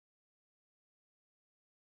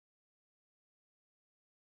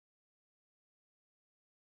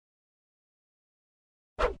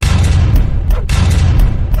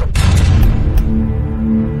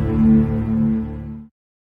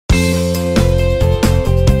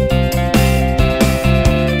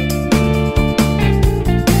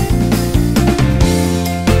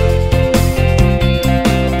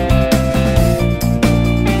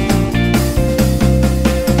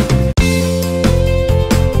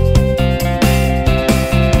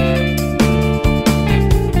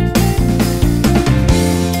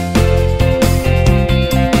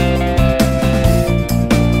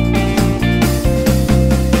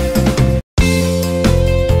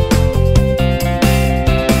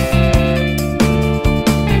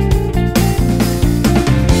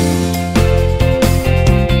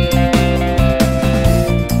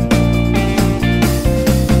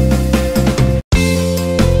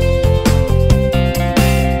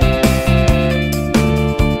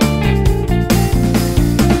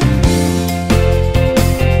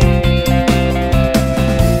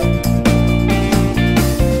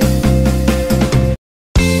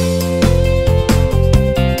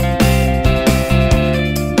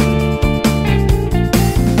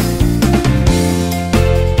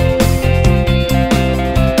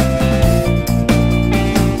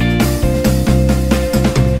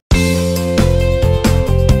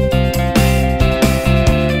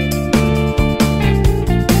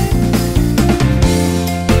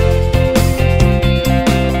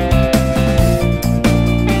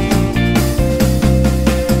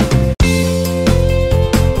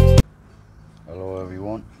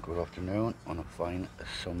on a fine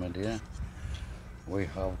summer day. We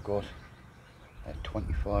have got a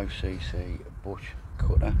 25cc bush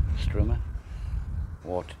cutter strimmer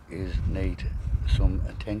what is need some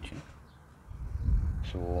attention,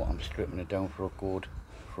 so I'm stripping it down for a good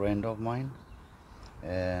friend of mine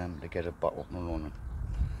to get it back up and running.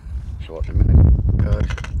 So at the minute guys,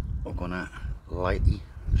 we're gonna lightly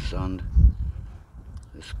sand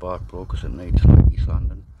the spark plug because it needs lightly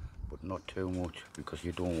sanding, but not too much because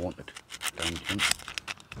you don't want it damaging.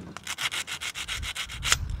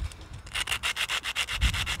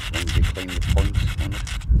 Then you clean the points on it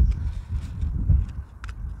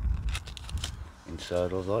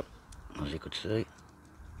inside of that, as you could see.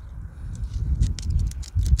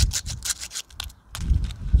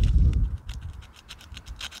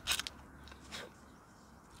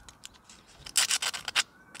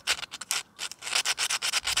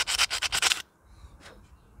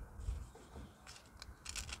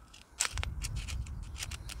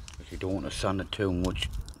 You don't want to sand it too much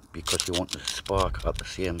because you want the spark at the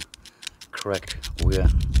same correct way,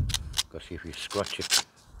 because if you scratch it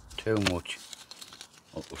too much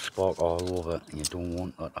it will spark all over and you don't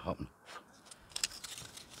want that to happen.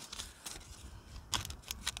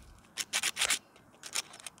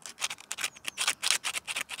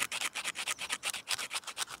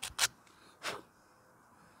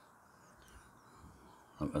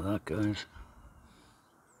 Look at that guys.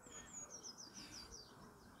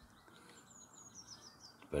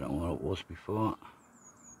 Better than what it was before.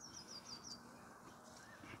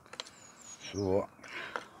 So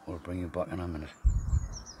we'll bring you back in a minute.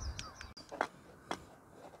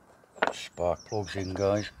 Spark plugs in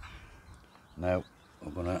guys. Now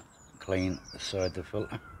we're gonna clean the side of the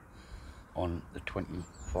filter on the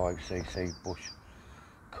 25cc bush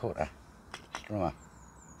cutter strimmer.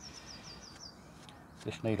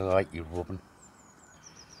 This needs lightly rubbing.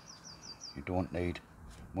 You don't need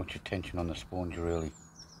much attention on the sponge really.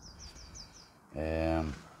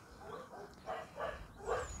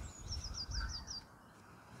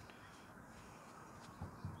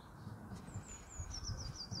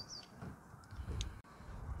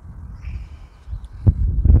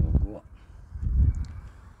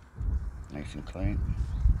 Nice and clean.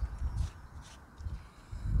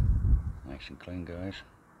 Nice and clean guys,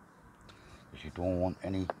 because you don't want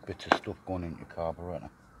any bits of stuff going into your carburetor.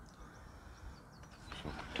 So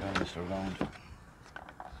turn this around.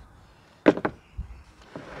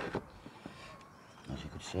 As you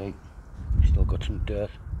can see, still got some dirt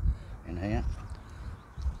in here.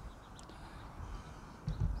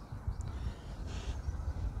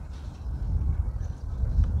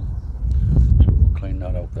 So we'll clean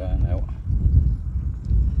that out there now.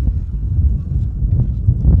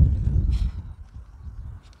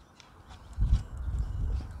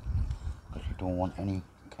 Because you don't want any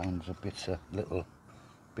kinds of little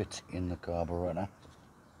bits in the carburetor,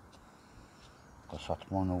 because that's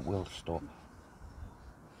one that will stop.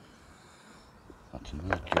 That's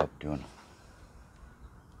another job done.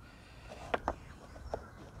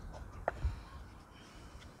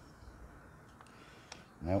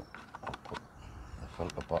 Now I'll put the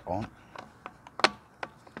filter back on.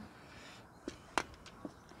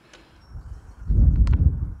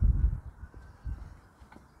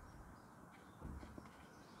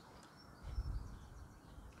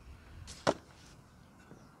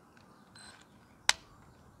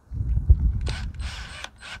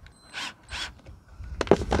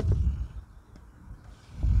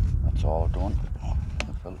 That's all done.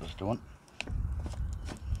 The filter's done.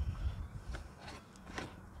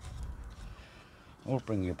 We'll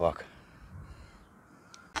bring you back.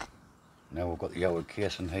 Now we've got the outer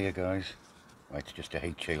casing here guys. Right, it's just a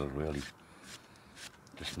heat shield really.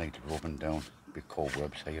 Just needs rubbing down. Big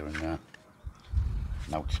cobwebs here and there.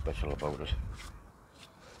 Nothing special about it.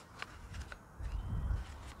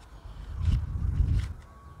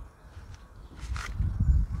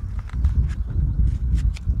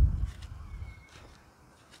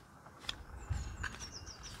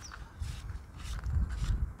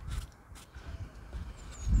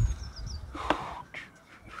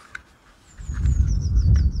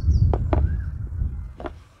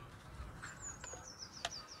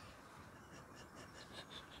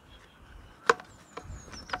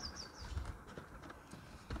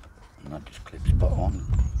 And that just clips back on.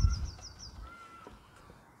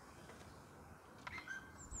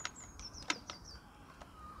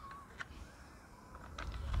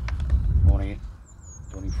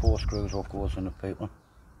 Only 4 screws what goes in the paper.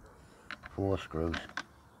 4 screws.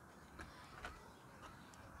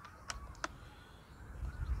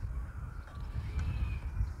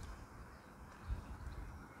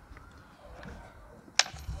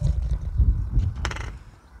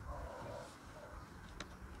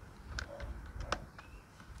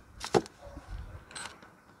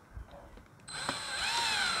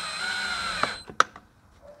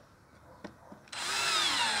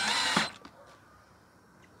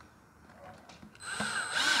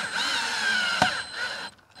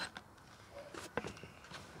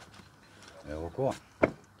 go.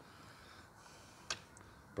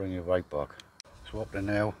 Bring you right back. So up to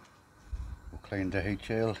now, we've cleaned the heat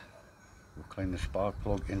shield, we've cleaned the spark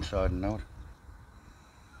plug inside and out,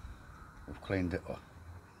 we've cleaned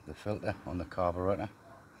the filter on the carburetor.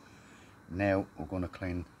 Now we're going to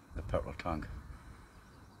clean the petrol tank.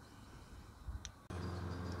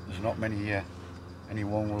 There's not many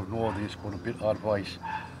anyone will know this, but a bit of advice: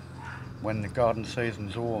 when the garden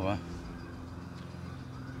season's over,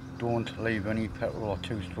 don't leave any petrol or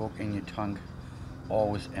two-stroke in your tank.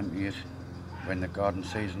 Always empty it when the garden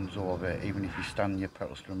season's over, even if you stand your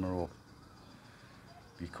petrol strimmer up,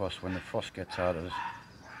 because when the frost gets out of it,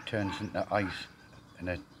 it turns into ice and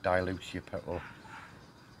it dilutes your petrol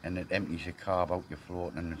and it empties your carb out your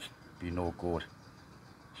float, and it's be no good.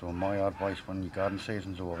 So my advice, when your garden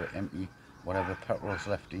season's over, empty whatever petrol's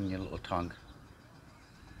left in your little tank,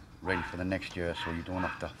 ready for the next year, so you don't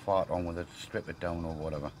have to fart on with it, strip it down or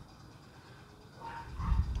whatever.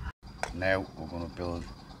 Now we're going to build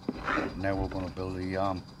the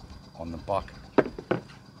arm on the back,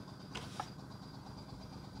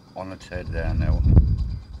 on its head there. Now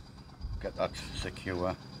get that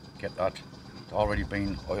secure, get that. It's already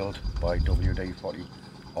been oiled by WD-40.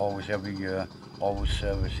 Always, every year, always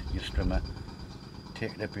service your strimmer,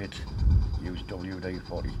 take the bit, use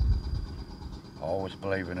WD-40. Always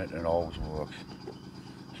believe in it, and it always works.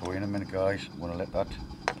 So in a minute guys, I'm going to let that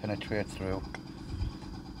penetrate through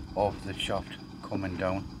of the shaft coming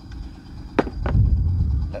down,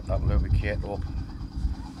 let that lubricate up,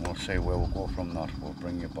 and we'll see where we'll go from that. We'll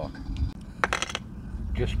bring you back.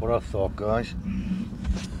 Just what I thought guys,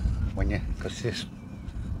 because this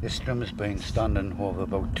strimmer's been standing over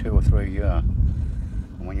about 2 or 3 years,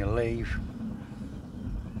 and when you leave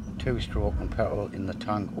two-stroke and petrol in the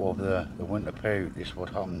tank over the winter period, this is what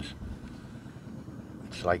happens.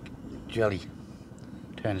 It's like jelly,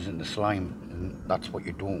 turns into slime, and that's what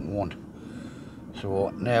you don't want. So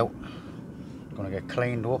now I'm going to get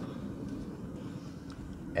cleaned up,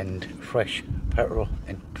 and fresh petrol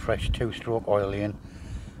and fresh two-stroke oil in,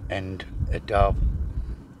 and a dab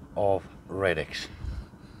of Red-X.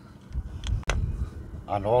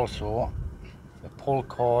 And also the pull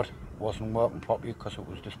cord wasn't working properly, because it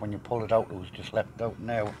was just, when you pull it out, it was just left out.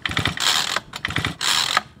 Now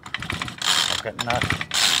I'm getting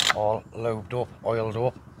that all lubed up, oiled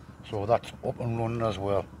up, so that's up and running as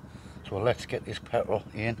well. So let's get this petrol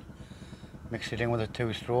in, mix it in with a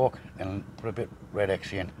two-stroke, and put a bit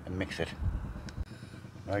Red-X in and mix it.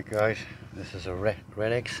 Right guys, this is a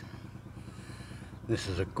Red-X. This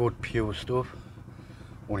is a good pure stuff.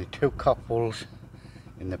 Only 2 cupfuls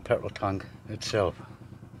in the petrol tank itself.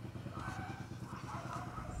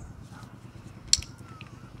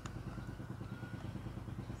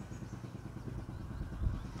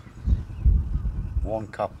 One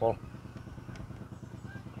cupful.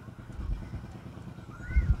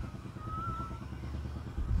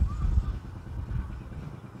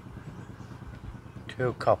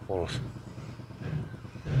 Two cupfuls.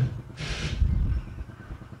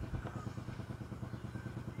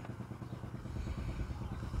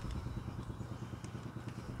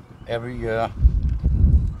 Every year,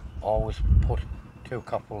 always put 2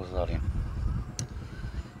 cupfuls of that in.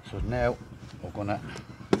 So now we're gonna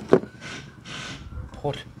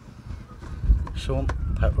put some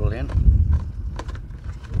petrol in.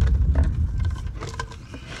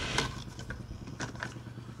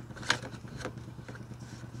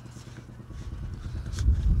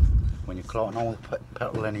 When you're clotting on with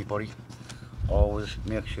petrol, anybody, always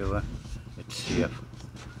make sure it's safe.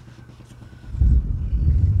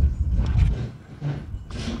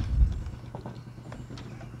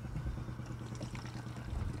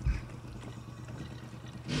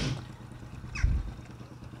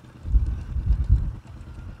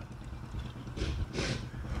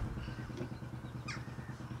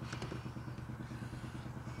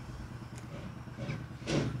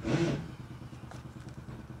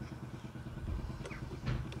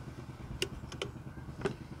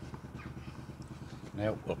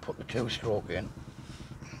 Now we'll put the two-stroke in.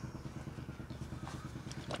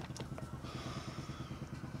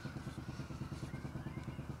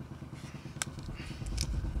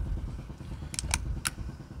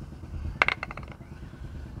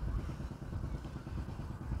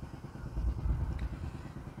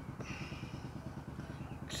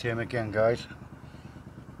 Same again guys,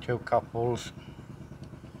 2 cupfuls.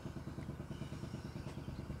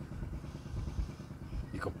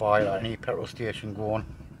 You could buy it at any petrol station going,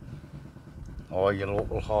 or your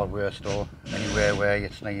local hardware store, anywhere where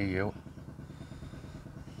it's near you.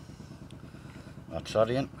 That's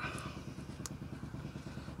that in.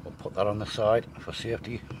 We'll put that on the side for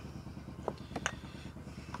safety.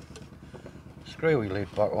 screw your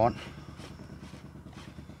lid back on.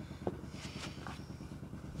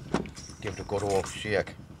 Give it a good old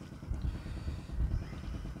shake.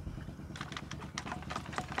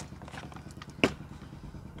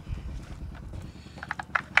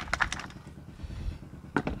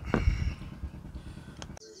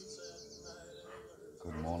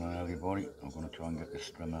 Good morning everybody. I'm going to try and get this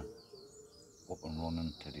strimmer up and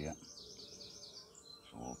running today.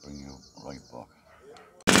 So I'll bring you right back.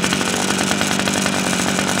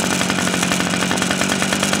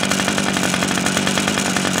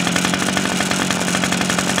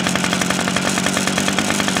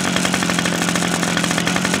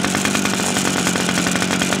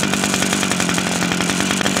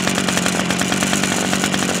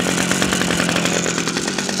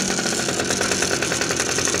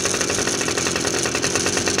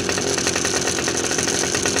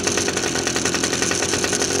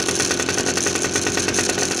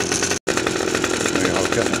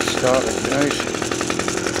 Getting it started, guys.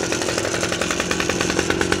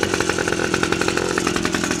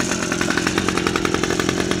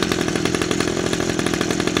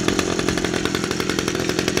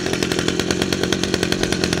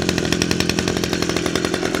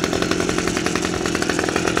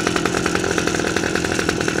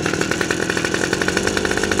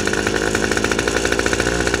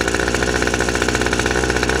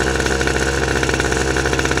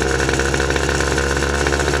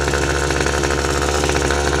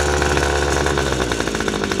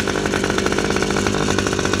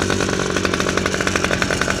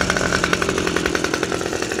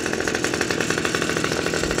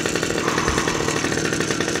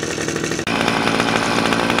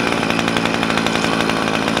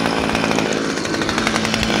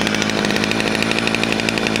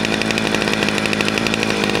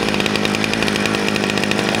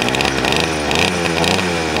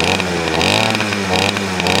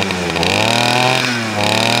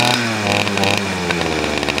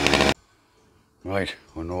 Right,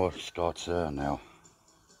 we know it starts there now.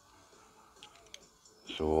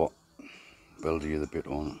 So, build you the bit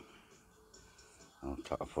on. I'll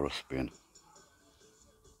take it for a spin.